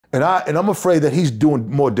And I'm afraid that he's doing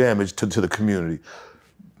more damage to the community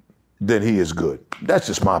than he is good. That's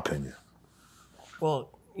just my opinion. Well,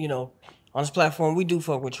 you know, on this platform, we do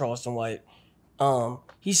fuck with Charleston White.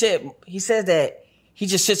 He says that he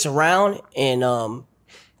just sits around and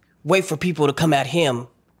wait for people to come at him,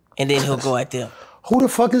 and then he'll go at them. Who the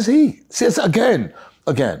fuck is he? See, it's again.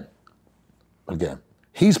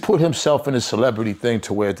 He's put himself in a celebrity thing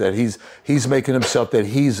to where that he's making himself that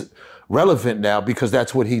he's relevant now because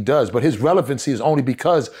that's what he does. But his relevancy is only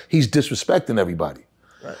because he's disrespecting everybody.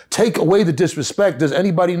 Right. Take away the disrespect. Does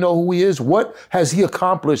anybody know who he is? What has he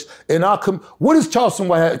accomplished in our what has Charleston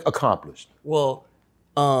White accomplished? Well,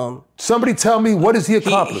 somebody tell me, what has he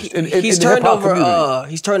accomplished in he's the turned over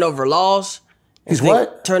community? He's turned over laws. He's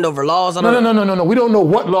what? Turned over laws. No. We don't know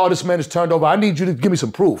what law this man has turned over. I need you to give me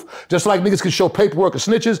some proof. Just like niggas can show paperwork or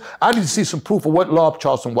snitches, I need to see some proof of what law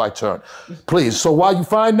Charleston White turned. Please. So while you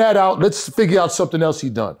find that out, let's figure out something else he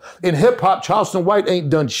done. In hip hop, Charleston White ain't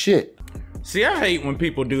done shit. See, I hate when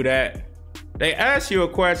people do that. They ask you a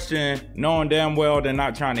question knowing damn well they're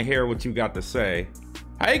not trying to hear what you got to say.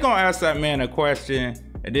 How you gonna ask that man a question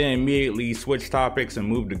and then immediately switch topics and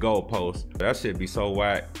move the goalpost? That shit be so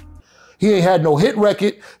whack. He ain't had no hit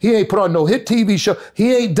record. He ain't put on no hit TV show.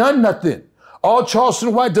 He ain't done nothing. All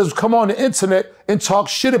Charleston White does is come on the internet and talk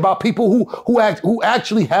shit about people who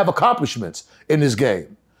actually have accomplishments in this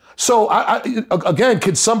game. So again,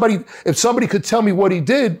 if somebody could tell me what he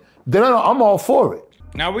did, then I'm all for it.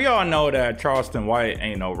 Now we all know that Charleston White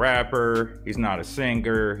ain't no rapper. He's not a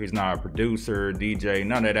singer. He's not a producer, DJ,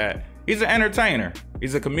 none of that. He's an entertainer.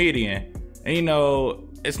 He's a comedian. And you know,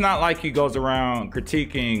 it's not like he goes around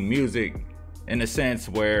critiquing music in a sense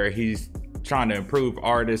where he's trying to improve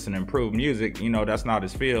artists and improve music. You know, that's not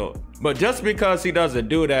his field. But just because he doesn't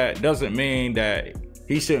do that doesn't mean that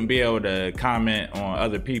he shouldn't be able to comment on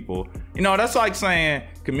other people. You know, that's like saying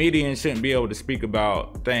comedians shouldn't be able to speak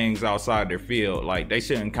about things outside their field. Like they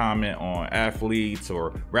shouldn't comment on athletes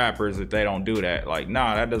or rappers if they don't do that. Like,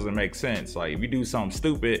 nah, that doesn't make sense. Like if you do something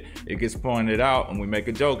stupid, it gets pointed out and we make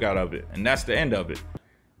a joke out of it. And that's the end of it.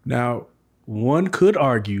 Now, one could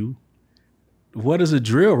argue, what has a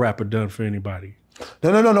drill rapper done for anybody?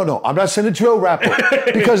 No. I'm not saying a drill rapper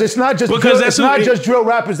because it's not just just drill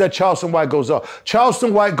rappers that Charleston White goes off.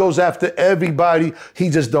 Charleston White goes after everybody he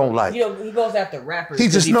just don't like. You know, he goes after rappers. He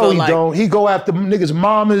just know he don't. He go after niggas'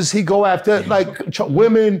 mamas. He go after like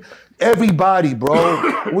women, everybody, bro.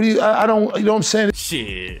 What do you? I don't. You know what I'm saying?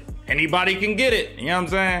 Shit, anybody can get it. You know what I'm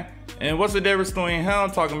saying? And what's the difference between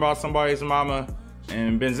him talking about somebody's mama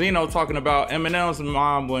and Benzino talking about Eminem's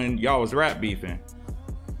mom when y'all was rap beefing?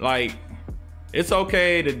 Like, it's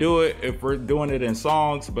okay to do it if we're doing it in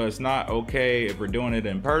songs, but it's not okay if we're doing it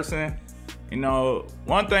in person. You know,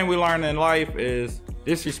 one thing we learn in life is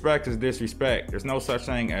disrespect is disrespect. There's no such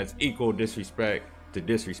thing as equal disrespect to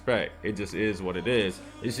disrespect. It just is what it is.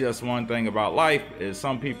 It's just one thing about life is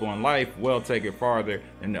some people in life will take it farther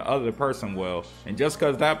than the other person will. And just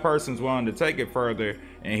because that person's willing to take it further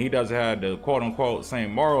and he doesn't have the quote unquote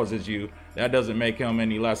same morals as you, that doesn't make him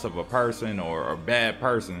any less of a person or a bad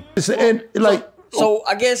person. And like, so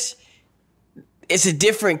I guess it's a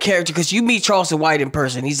different character because you meet Charleston White in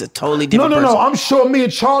person. He's a totally different person. No. I'm sure me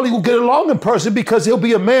and Charlie will get along in person because he'll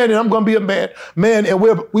be a man and I'm going to be a man. And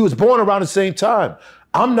we was born around the same time.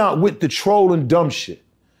 I'm not with the troll and dumb shit.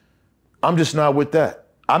 I'm just not with that.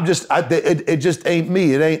 It just ain't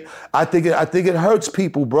me. It ain't. I think it hurts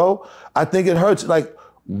people, bro. I think it hurts. Like,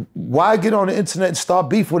 why get on the internet and start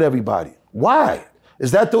beef with everybody? Why?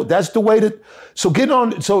 Is that that's the way that? So get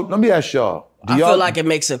on. So let me ask y'all. I feel like it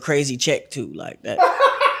makes a crazy check too, like that.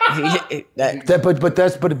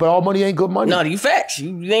 But all money ain't good money. No, you facts.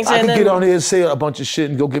 You ain't saying I can nothing. get on here and say a bunch of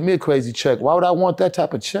shit and go get me a crazy check. Why would I want that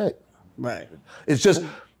type of check? Right. It's just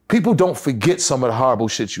people don't forget some of the horrible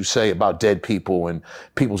shit you say about dead people and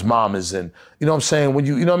people's mamas and you know what I'm saying. When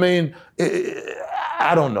you know what I mean.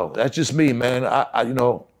 I don't know. That's just me, man.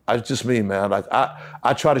 It's just me, man. Like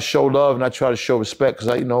I try to show love and I try to show respect because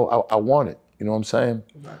I want it. You know what I'm saying?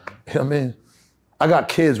 Right. You know what I mean? I got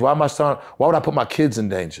kids. Why would I put my kids in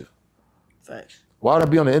danger? Thanks. Why would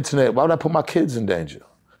I be on the internet? Why would I put my kids in danger?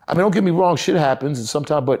 I mean, don't get me wrong, shit happens and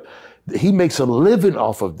sometimes, but he makes a living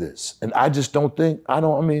off of this. And I just don't think, I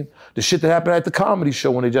mean, the shit that happened at the comedy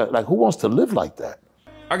show when they just, like, who wants to live like that?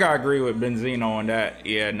 I gotta agree with Benzino on that.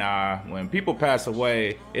 Yeah, nah, when people pass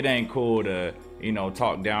away, it ain't cool to,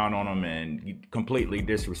 talk down on them and completely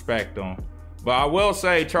disrespect them. But I will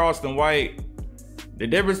say Charleston White, the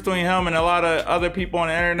difference between him and a lot of other people on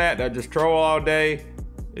the internet that just troll all day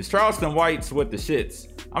is Charleston White's with the shits.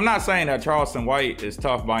 I'm not saying that Charleston White is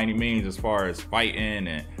tough by any means as far as fighting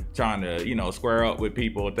and trying to, you know, square up with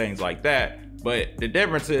people and things like that. But the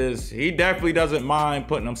difference is he definitely doesn't mind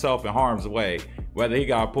putting himself in harm's way. Whether he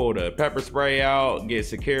got to pull the pepper spray out, get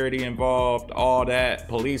security involved, all that,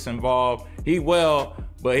 police involved, he will.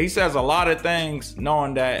 But he says a lot of things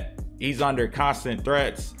knowing that he's under constant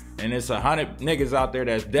threats. And it's 100 niggas out there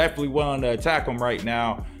that's definitely willing to attack him right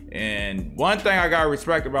now. And one thing I gotta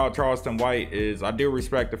respect about Charleston White is I do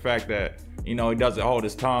respect the fact that, you know, he doesn't hold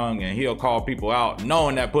his tongue and he'll call people out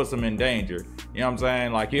knowing that puts him in danger. You know what I'm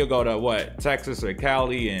saying? Like he'll go to what, Texas or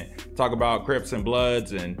Cali and talk about Crips and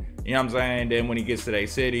Bloods, and you know what I'm saying? Then when he gets to their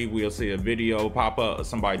city, we'll see a video pop up of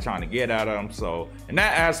somebody trying to get at him. So in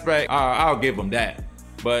that aspect, I'll give him that.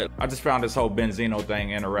 But I just found this whole Benzino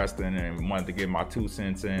thing interesting and wanted to get my 2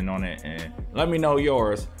 cents in on it, and let me know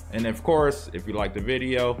yours. And of course, if you like the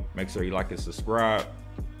video, make sure you like and subscribe.